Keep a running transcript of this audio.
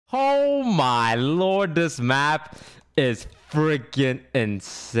Oh my lord, this map is freaking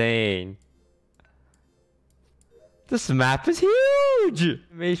insane. This map is huge!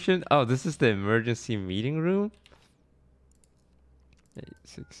 Animation. Oh, this is the emergency meeting room? 8,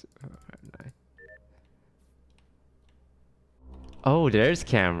 6, 5, 9. Oh, there's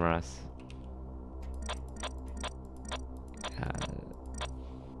cameras.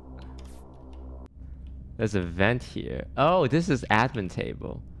 There's a vent here. Oh, this is admin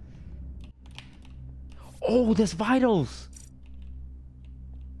table. Oh, there's vitals.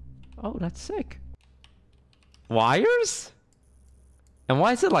 Oh, that's sick. Wires? And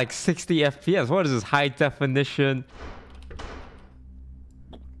why is it like 60 FPS? What is this high definition?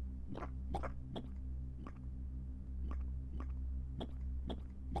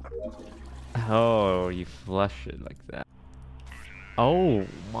 Oh, you flush it like that. Oh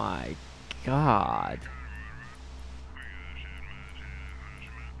my god.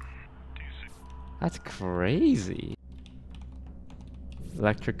 That's crazy.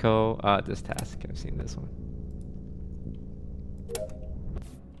 Electrical. This task. I've seen this one.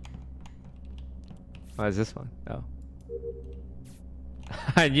 Oh, is this one? Oh.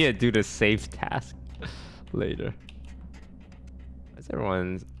 I need to do the safe task later.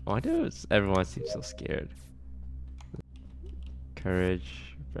 Why does everyone seem so scared?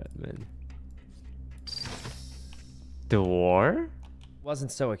 Courage, Redmond. Door?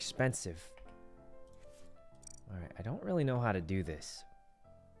 Wasn't so expensive. Alright, I don't really know how to do this.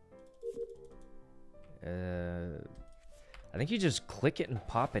 I think you just click it and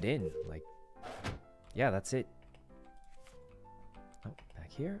pop it in. Like, yeah, that's it. Oh, back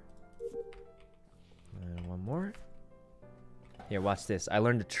here. And one more. Here, watch this. I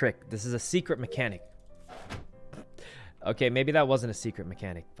learned a trick. This is a secret mechanic. Okay, maybe that wasn't a secret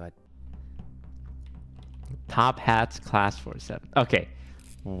mechanic, but... Top hats, class 47. Okay.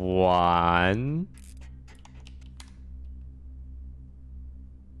 1.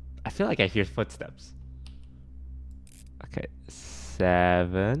 I feel like I hear footsteps. Okay.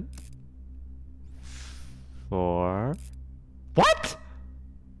 7. 4. What?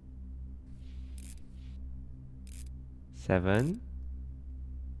 7.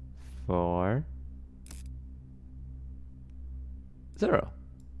 4. 0.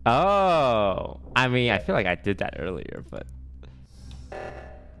 Oh, I mean, I feel like I did that earlier, but...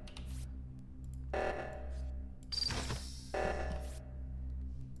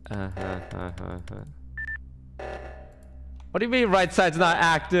 What do you mean right side's not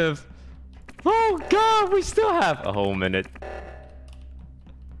active? Oh god, we still have a whole minute.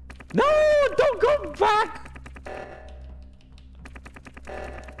 No, don't go back!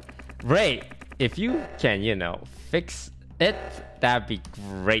 Ray, if you can, you know, fix it, that'd be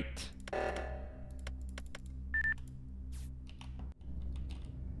great.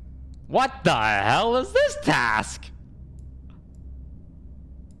 What the hell is this task?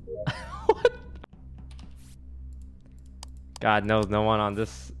 What? God knows no one on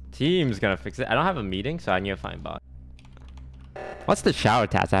this team's gonna fix it. I don't have a meeting, so I need to find bot. What's the shower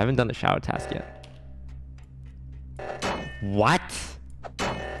task? I haven't done the shower task yet. What?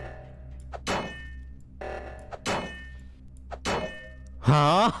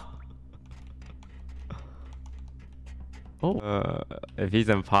 Huh? Oh, if he's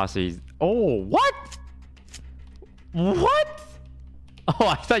an imposter, he's... Oh, what? What? Oh,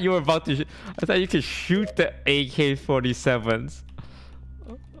 I thought you were about to... I thought you could shoot the AK-47s.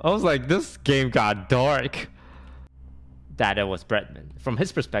 I was like, this game got dark. That it was Bretman. From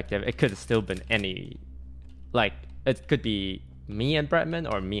his perspective, it could have still been any... Like, it could be me and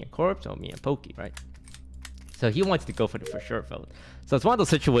Bretman, or me and Corpse, or me and Pokey, right? So he wants to go for the for sure vote. So it's one of those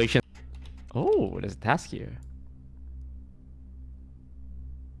situations. Oh, there's a task here.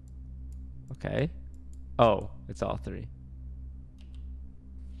 Okay. Oh, it's all 3.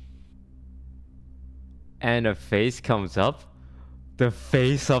 And a face comes up. The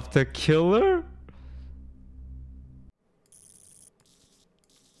face of the killer?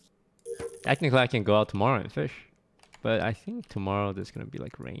 Technically, I can go out tomorrow and fish. But I think tomorrow there's gonna be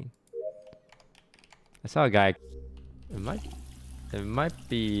like rain. I saw a guy. It might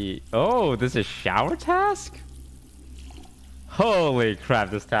be... Oh, this is shower task? Holy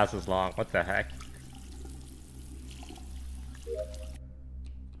crap, this task is long. What the heck?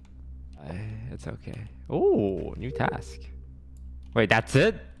 It's okay. Oh, new task. Wait, that's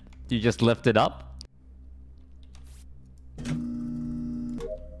it? You just lift it up?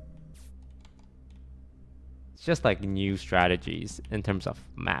 It's just like new strategies in terms of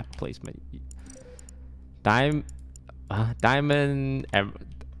map placement. Diamond,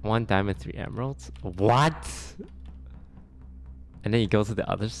 1 diamond, 3 emeralds. What? And then you go to the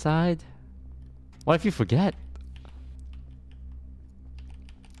other side? What if you forget?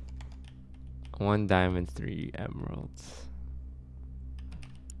 1 diamond, 3 emeralds.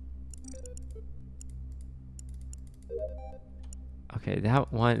 Okay,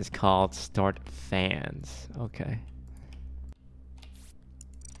 that one is called Start Fans. Okay.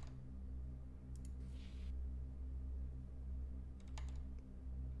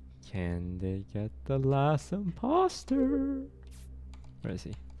 Can they get the last imposter? Where is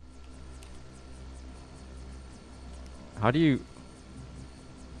he? How do you...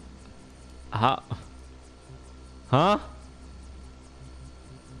 How... Huh?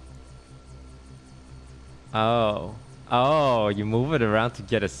 Oh. Oh, you move it around to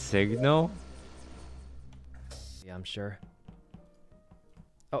get a signal? Yeah, I'm sure.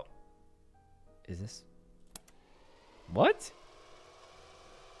 Oh. Is this? What?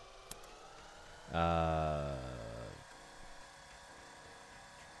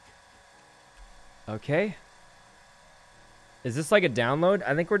 Okay. Is this like a download?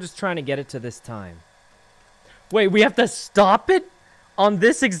 I think we're just trying to get it to this time. Wait, we have to stop it on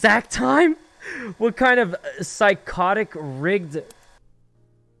this exact time? What kind of psychotic rigged...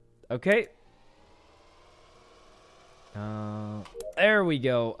 Okay. There we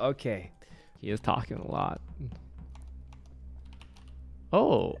go. Okay. He is talking a lot.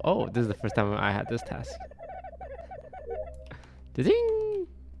 Oh, this is the first time I had this task. Ding!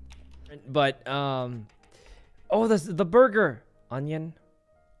 But, oh, this the burger. Onion.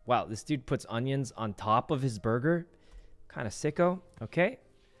 Wow, this dude puts onions on top of his burger. Kind of sicko. Okay.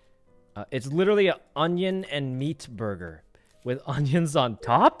 It's literally an onion and meat burger with onions on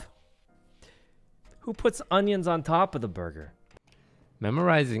top? Who puts onions on top of the burger?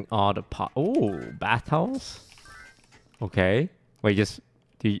 Memorizing all the bath towels? Okay. Wait,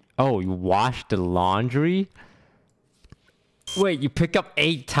 you wash the laundry? Wait, you pick up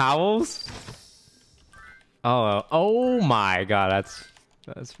 8 towels? Oh my god,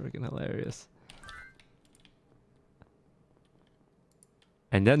 that's freaking hilarious.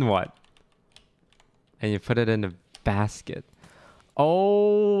 And then what? And you put it in the basket.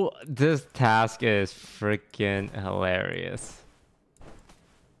 Oh, this task is freaking hilarious.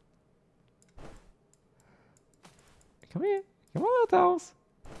 Come here. Come on, little towels.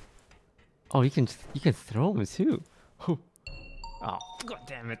 Oh, you can throw them too. Oh, god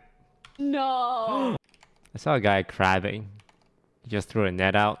damn it. No. I saw a guy crabbing. He just threw a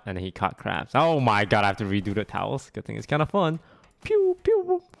net out and he caught crabs. Oh my god, I have to redo the towels. Good thing it's kind of fun. Pew,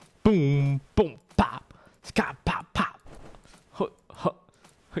 pew, boom, boom, pop. Scott, pop, pop.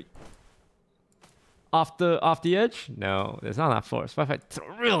 Off the edge? No, there's not enough force. What if I throw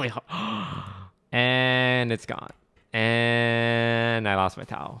really hard? And it's gone. And I lost my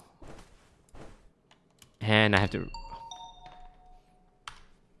towel. And I have to...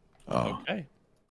 Okay.